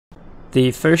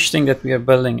The first thing that we are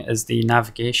building is the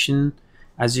navigation.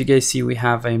 As you guys see, we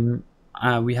have the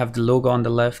logo on the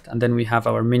left, and then we have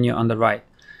our menu on the right.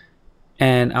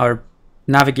 And our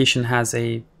navigation has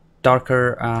a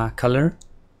darker color,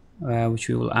 which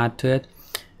we will add to it.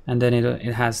 And then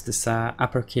it has this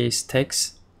uppercase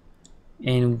text,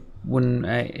 and when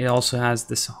it also has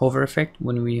this hover effect.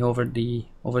 When we hover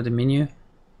over the menu,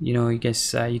 you guys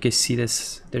see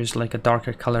this. There's like a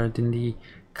darker color than the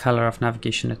color of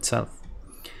navigation itself.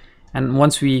 And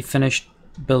once we finish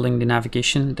building the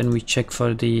navigation, then we check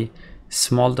for the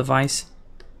small device.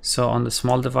 So on the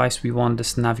small device, we want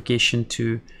this navigation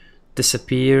to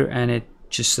disappear, and it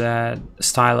just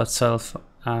style itself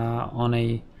on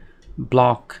a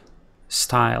block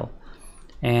style.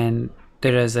 And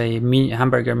there is a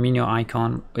hamburger menu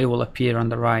icon. It will appear on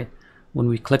the right. When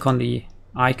we click on the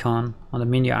icon, on the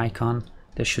menu icon,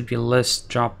 there should be a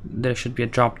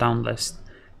drop down list.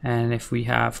 And if we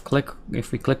click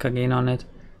again on it,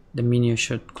 the menu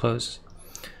should close.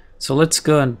 So let's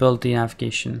go and build the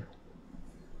navigation.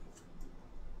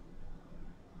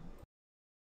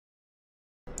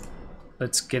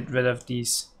 Let's get rid of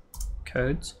these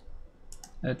codes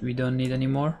that we don't need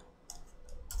anymore.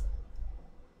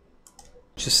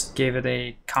 Just give it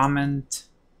a comment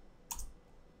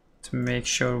to make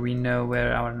sure we know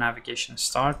where our navigation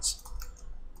starts.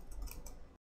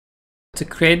 To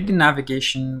create the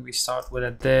navigation, we start with a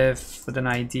div with an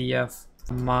ID of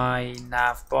my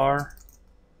navbar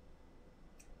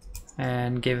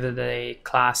and give it a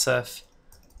class of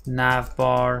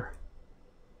navbar.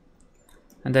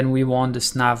 And then we want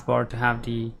this navbar to have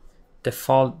the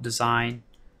default design.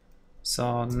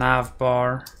 So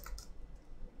navbar,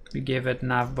 we give it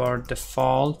navbar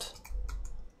default.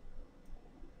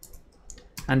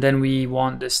 And then we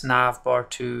want this navbar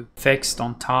to fixed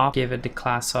on top. Give it the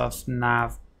class of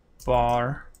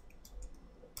navbar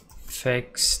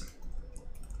fixed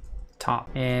top.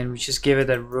 And we just give it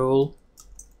a rule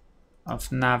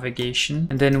of navigation.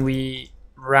 And then we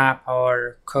wrap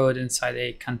our code inside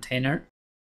a container.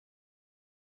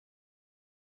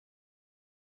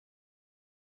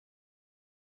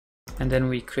 And then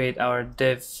we create our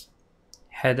div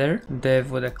header, div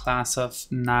with a class of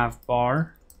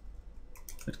navbar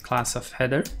with class of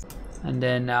header. And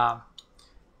then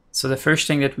so the first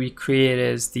thing that we create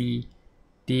is the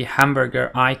hamburger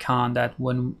icon, that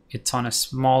when it's on a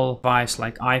small device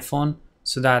like iPhone,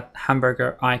 so that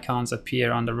hamburger icons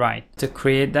appear on the right. To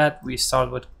create that, we start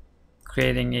with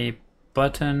creating a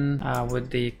button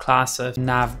with the class of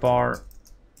navbar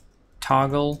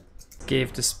toggle.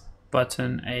 Give this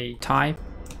button a type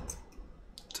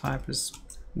is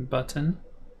button,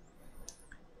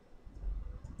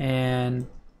 and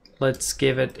let's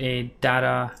give it a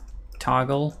data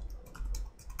toggle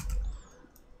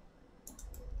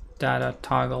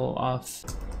of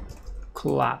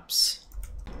collapse,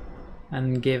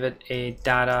 and give it a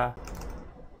data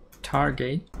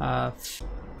target of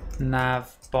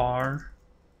navbar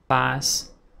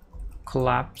class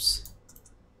collapse.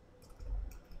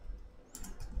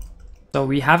 So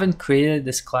we haven't created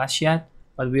this class yet,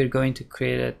 but we're going to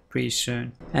create it pretty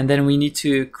soon. And then we need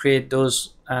to create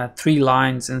those 3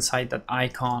 lines inside that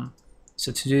icon.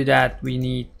 So to do that, we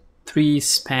need 3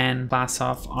 span class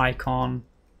of icon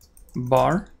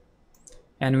bar,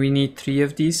 and we need 3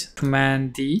 of these.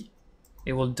 Command D,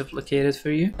 it will duplicate it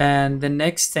for you. And the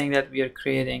next thing that we are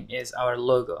creating is our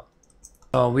logo.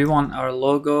 So we want our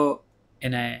logo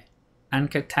in a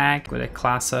anchor tag with a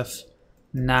class of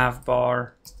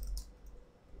navbar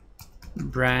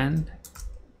brand.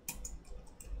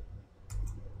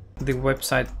 The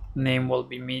website name will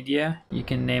be media. You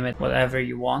can name it whatever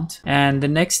you want. And the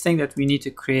next thing that we need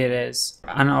to create is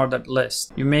unordered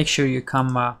list. You make sure you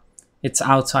come it's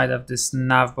outside of this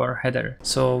navbar header.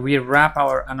 So we wrap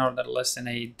our unordered list in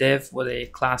a div with a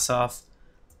class of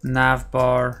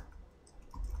navbar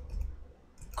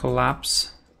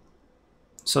collapse.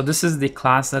 So this is the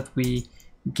class that we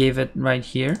gave it right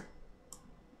here.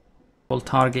 We'll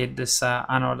target this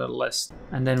unordered list,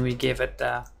 and then we give it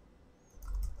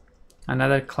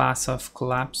another class of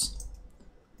collapse.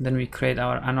 Then we create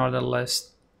our unordered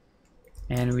list,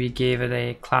 and we gave it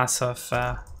a class of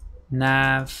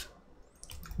navbar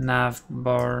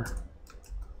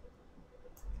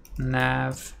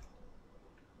nav,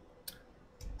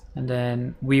 and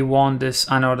then we want this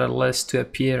unordered list to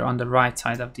appear on the right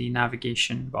side of the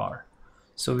navigation bar.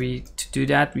 So to do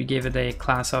that, we give it a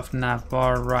class of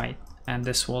navbar right, and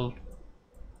this will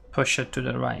push it to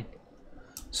the right.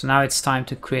 So now it's time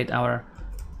to create our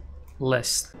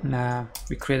list. Now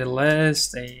we create a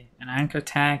list, an anchor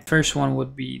tag. First one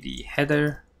would be the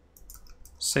header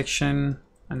section,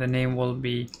 and the name will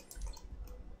be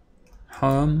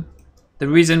home. The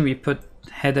reason we put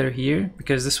header here,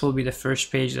 because this will be the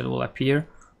first page that will appear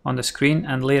on the screen,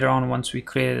 and later on once we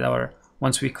create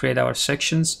our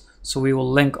sections, so we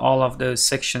will link all of those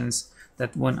sections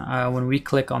that when we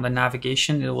click on the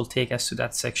navigation, it will take us to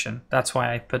that section. That's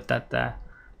why I put that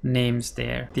names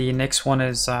there. The next one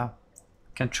is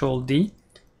Control D,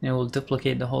 and it will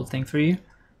duplicate the whole thing for you.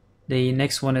 The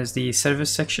next one is the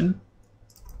service section.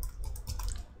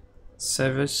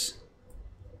 Service.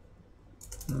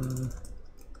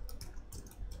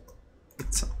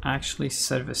 It's actually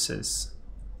services,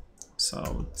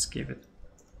 so let's give it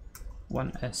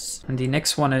one S. And the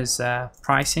next one is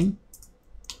pricing.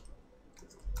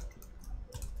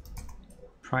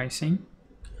 Pricing.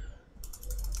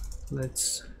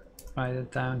 Let's write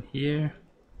it down here.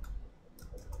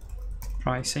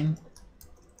 Pricing.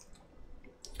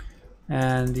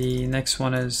 And the next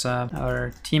one is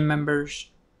our team members.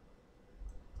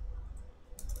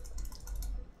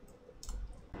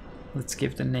 Let's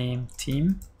give the name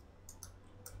team.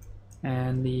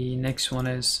 And the next one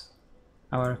is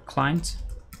our client.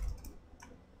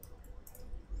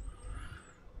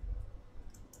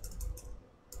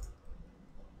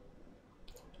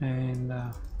 And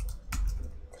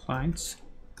clients.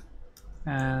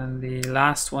 And the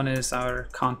last one is our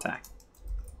contact.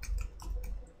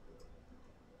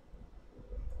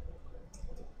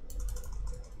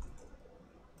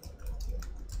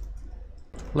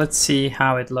 Let's see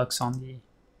how it looks on the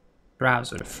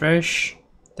browser. Refresh.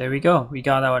 There we go. We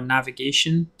got our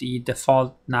navigation, the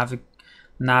default nav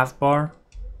bar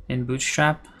in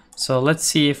Bootstrap. So let's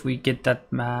see if we get that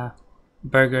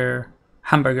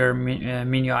hamburger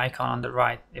menu icon on the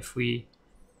right, if we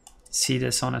see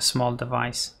this on a small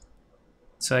device.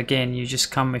 So again, you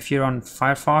just come, if you're on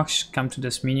Firefox, come to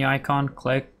this menu icon,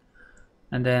 click,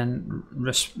 and then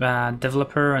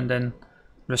developer, and then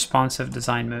responsive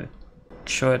design mode.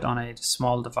 Show it on a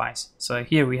small device. So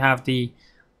here we have the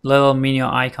little menu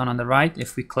icon on the right.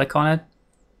 If we click on it,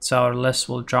 so our list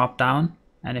will drop down,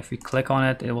 and if we click on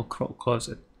it, it will close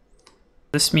it.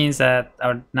 This means that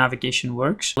our navigation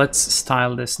works. Let's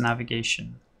style this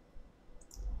navigation.